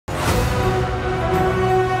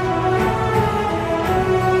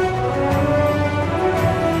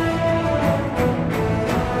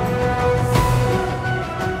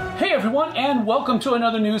welcome to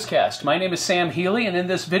another newscast. My name is Sam Healey, and in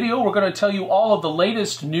this video we're going to tell you all of the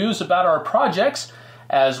latest news about our projects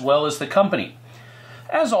as well as the company.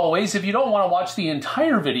 As always, if you don't want to watch the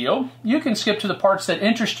entire video, you can skip to the parts that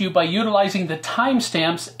interest you by utilizing the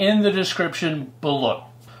timestamps in the description below.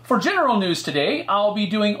 For general news today, I'll be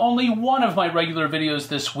doing only one of my regular videos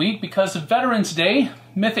this week because of Veterans Day.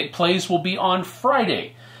 Mythic Plays will be on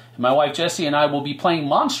Friday. My wife Jessie and I will be playing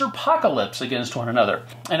Monsterpocalypse against one another.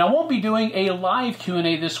 And I won't be doing a live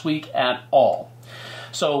Q&A this week at all.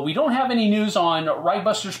 So we don't have any news on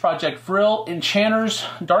Rightbusters Project Vril, Enchanters,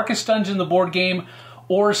 Darkest Dungeon the board game,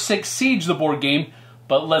 or Six Siege the board game,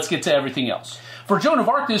 but let's get to everything else. For Joan of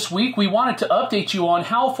Arc this week, we wanted to update you on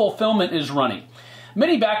how fulfillment is running.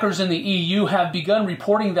 Many backers in the EU have begun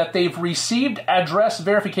reporting that they've received address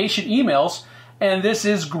verification emails, and this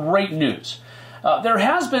is great news. There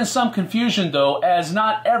has been some confusion, though, as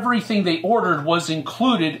not everything they ordered was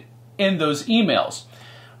included in those emails.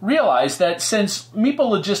 Realize that since Meeple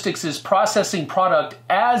Logistics is processing product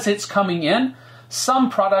as it's coming in, some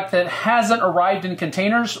product that hasn't arrived in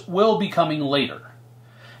containers will be coming later.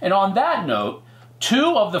 And on that note,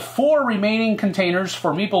 2 of the 4 remaining containers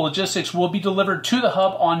for Meeple Logistics will be delivered to the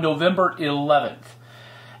hub on November 11th.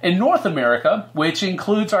 In North America, which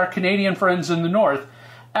includes our Canadian friends in the north,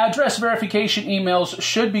 address verification emails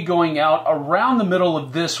should be going out around the middle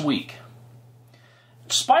of this week.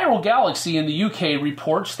 Spiral Galaxy in the UK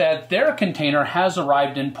reports that their container has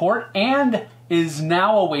arrived in port and is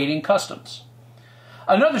now awaiting customs.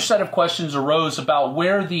 Another set of questions arose about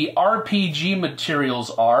where the RPG materials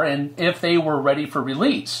are and if they were ready for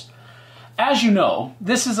release. As you know,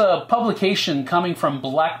 this is a publication coming from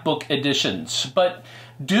Black Book Editions, but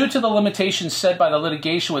due to the limitations set by the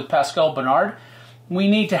litigation with Pascal Bernard, we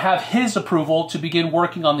need to have his approval to begin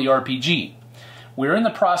working on the RPG. We're in the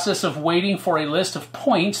process of waiting for a list of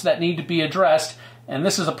points that need to be addressed, and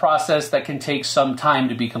this is a process that can take some time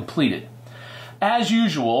to be completed. As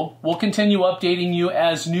usual, we'll continue updating you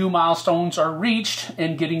as new milestones are reached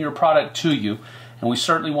in getting your product to you, and we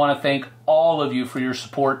certainly want to thank all of you for your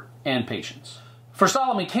support and patience. For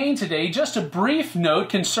Solomon Kane today, just a brief note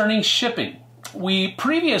concerning shipping. We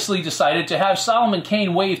previously decided to have Solomon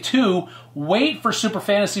Kane Wave 2 wait for Super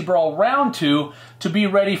Fantasy Brawl Round 2 to be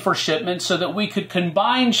ready for shipment so that we could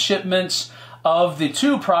combine shipments of the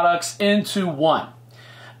 2 products into one.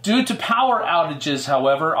 Due to power outages,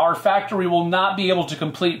 however, our factory will not be able to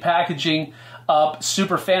complete packaging up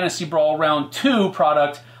Super Fantasy Brawl Round 2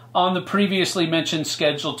 product on the previously mentioned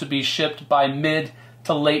schedule to be shipped by mid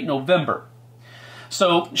to late November.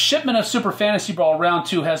 So, shipment of Super Fantasy Brawl Round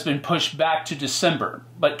 2 has been pushed back to December.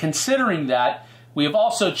 But considering that, we have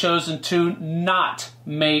also chosen to not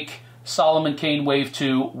make Solomon Kane Wave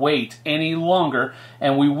 2 wait any longer,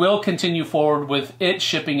 and we will continue forward with it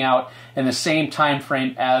shipping out in the same time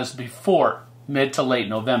frame as before, mid to late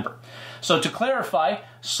November. So to clarify,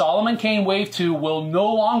 Solomon Kane Wave 2 will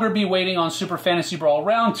no longer be waiting on Super Fantasy Brawl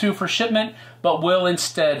Round 2 for shipment, but will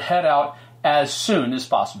instead head out as soon as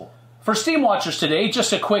possible. For Steamwatchers today,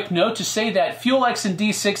 just a quick note to say that FuelX and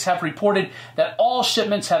D6 have reported that all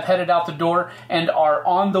shipments have headed out the door and are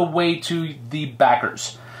on the way to the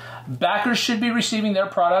backers. Backers should be receiving their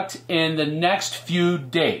product in the next few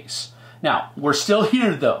days. Now, we're still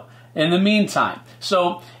here though, in the meantime.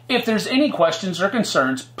 So, if there's any questions or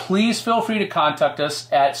concerns, please feel free to contact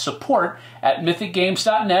us at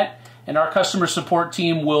support@mythicgames.net, and our customer support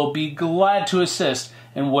team will be glad to assist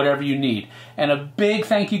in whatever you need. And a big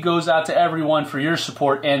thank you goes out to everyone for your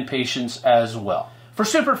support and patience as well. For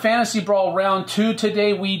Super Fantasy Brawl Round 2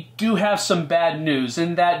 today, we do have some bad news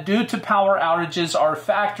in that due to power outages, our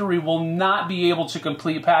factory will not be able to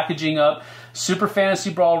complete packaging up Super Fantasy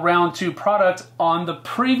Brawl Round 2 product on the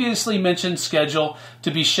previously mentioned schedule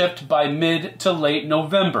to be shipped by mid to late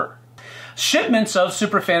November. Shipments of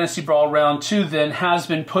Super Fantasy Brawl Round 2 then has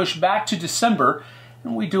been pushed back to December,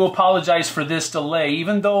 and we do apologize for this delay,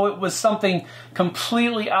 even though it was something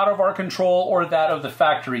completely out of our control or that of the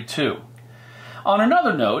factory too. On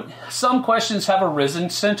another note, some questions have arisen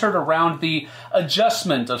centered around the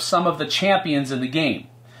adjustment of some of the champions in the game.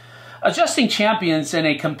 Adjusting champions in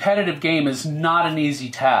a competitive game is not an easy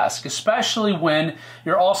task, especially when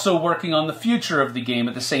you're also working on the future of the game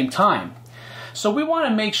at the same time. So we want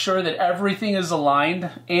to make sure that everything is aligned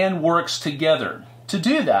and works together. To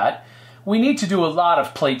do that, we need to do a lot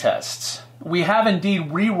of playtests. We have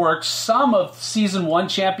indeed reworked some of Season 1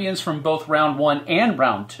 champions from both Round 1 and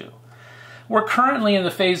Round 2. We're currently in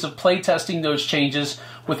the phase of playtesting those changes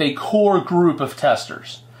with a core group of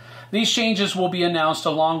testers. These changes will be announced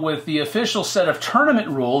along with the official set of tournament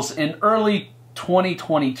rules in early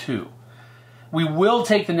 2022. we will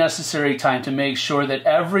take the necessary time to make sure that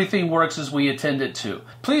everything works as we intend it to.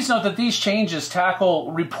 Please note that these changes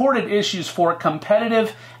tackle reported issues for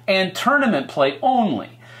competitive and tournament play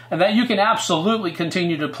only, and that you can absolutely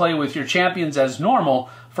continue to play with your champions as normal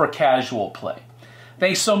for casual play.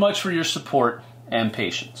 Thanks so much for your support and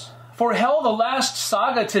patience. For Hell, the Last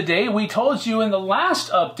Saga today, we told you in the last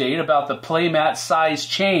update about the playmat size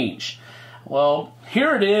change. Well,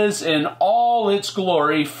 here it is in all its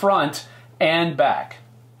glory, front and back.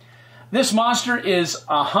 This monster is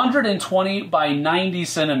 120 by 90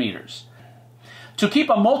 centimeters. To keep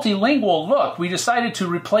a multilingual look, we decided to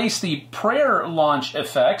replace the prayer launch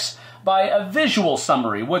effects by a visual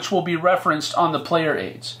summary, which will be referenced on the player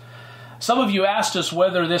aids. Some of you asked us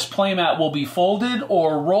whether this playmat will be folded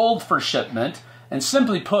or rolled for shipment, and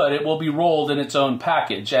simply put, it will be rolled in its own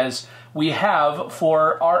package, as we have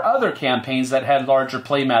for our other campaigns that had larger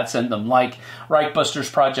playmats in them, like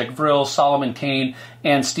Reichbusters Project Vril, Solomon Kane,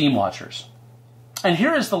 and Steamwatchers. And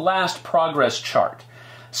here is the last progress chart.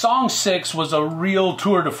 Song 6 was a real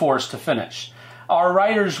tour de force to finish. Our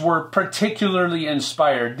writers were particularly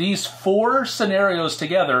inspired. These 4 scenarios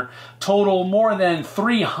together total more than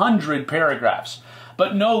 300 paragraphs,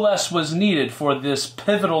 but no less was needed for this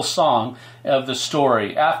pivotal song of the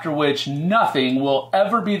story, after which nothing will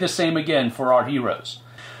ever be the same again for our heroes.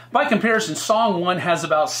 By comparison, Song 1 has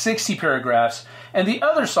about 60 paragraphs, and the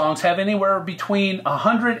other songs have anywhere between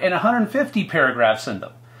 100 and 150 paragraphs in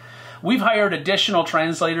them. We've hired additional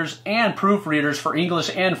translators and proofreaders for English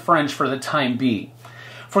and French for the time being.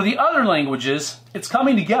 For the other languages, it's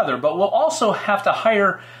coming together, but we'll also have to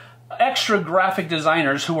hire extra graphic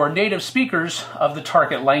designers who are native speakers of the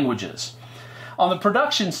target languages. On the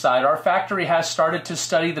production side, our factory has started to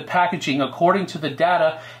study the packaging according to the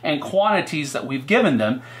data and quantities that we've given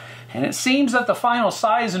them, and it seems that the final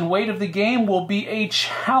size and weight of the game will be a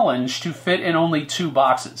challenge to fit in only 2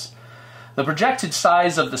 boxes. The projected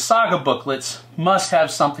size of the Saga booklets must have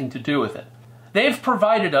something to do with it. They've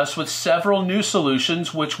provided us with several new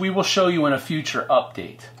solutions, which we will show you in a future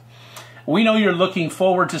update. We know you're looking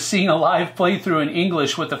forward to seeing a live playthrough in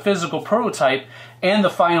English with the physical prototype and the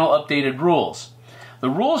final updated rules. The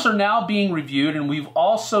rules are now being reviewed, and we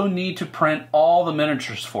also need to print all the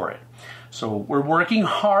miniatures for it. So we're working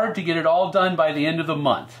hard to get it all done by the end of the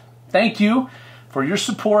month. Thank you for your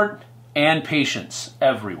support and patience,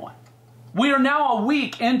 everyone. We are now a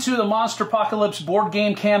week into the Monsterpocalypse board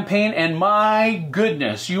game campaign, and my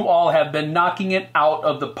goodness, you all have been knocking it out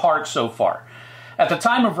of the park so far. At the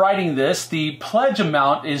time of writing this, the pledge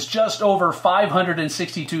amount is just over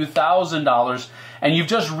 $562,000, and you've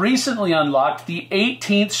just recently unlocked the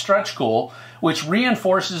 18th stretch goal, which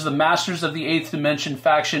reinforces the Masters of the 8th Dimension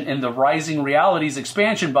faction in the Rising Realities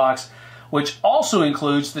expansion box, which also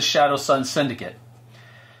includes the Shadow Sun Syndicate.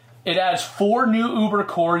 It adds 4 new Uber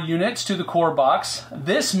core units to the core box.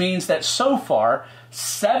 This means that so far,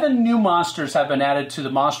 7 new monsters have been added to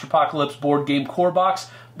the Monsterpocalypse board game core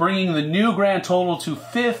box, bringing the new grand total to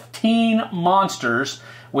 15 monsters,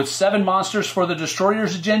 with 7 monsters for the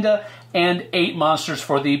Destroyers agenda and 8 monsters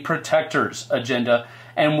for the Protectors agenda.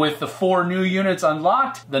 And with the 4 new units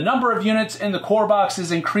unlocked, the number of units in the core box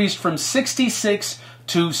is increased from 66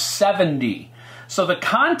 to 70. So the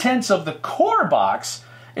contents of the core box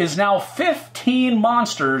is now 15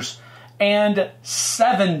 monsters and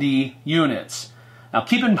 70 units. Now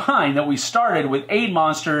keep in mind that we started with 8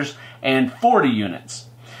 monsters and 40 units.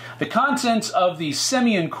 The contents of the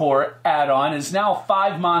Simeon Core add-on is now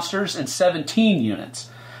 5 monsters and 17 units.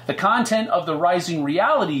 The content of the Rising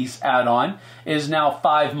Realities add-on is now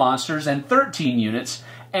 5 monsters and 13 units.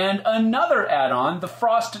 And another add-on, the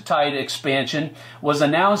Frost Tide expansion, was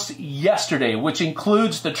announced yesterday, which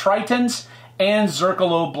includes the Tritons and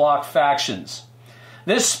Zerkalo block factions.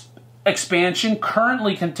 This expansion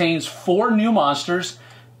currently contains 4 new monsters,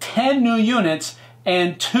 10 new units,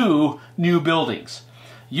 and 2 new buildings.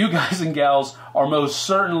 You guys and gals are most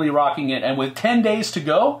certainly rocking it, and with 10 days to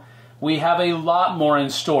go, we have a lot more in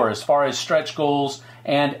store as far as stretch goals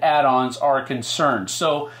and add-ons are concerned.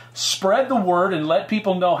 So spread the word and let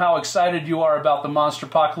people know how excited you are about the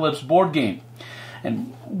Monsterpocalypse board game.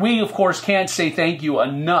 And we, of course, can't say thank you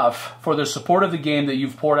enough for the support of the game that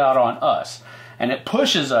you've poured out on us. And it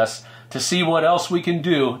pushes us to see what else we can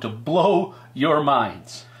do to blow your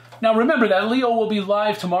minds. Now remember that Leo will be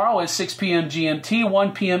live tomorrow at 6 p.m. GMT,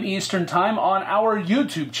 1 p.m. Eastern Time on our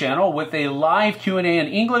YouTube channel with a live Q&A in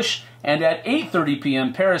English, and at 8:30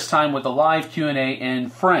 p.m. Paris time with a live Q&A in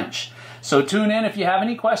French. So tune in if you have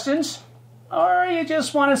any questions, or you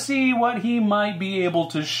just want to see what he might be able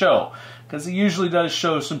to show, because he usually does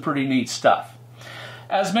show some pretty neat stuff.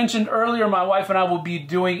 As mentioned earlier, my wife and I will be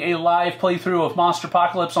doing a live playthrough of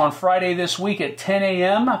Monsterpocalypse on Friday this week at 10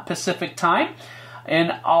 a.m. Pacific time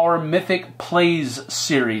in our Mythic Plays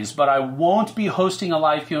series. But I won't be hosting a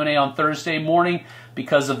live Q&A on Thursday morning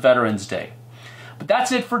because of Veterans Day. But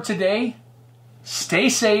that's it for today. Stay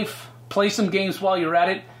safe, play some games while you're at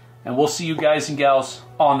it, and we'll see you guys and gals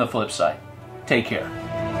on the flip side. Take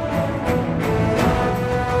care.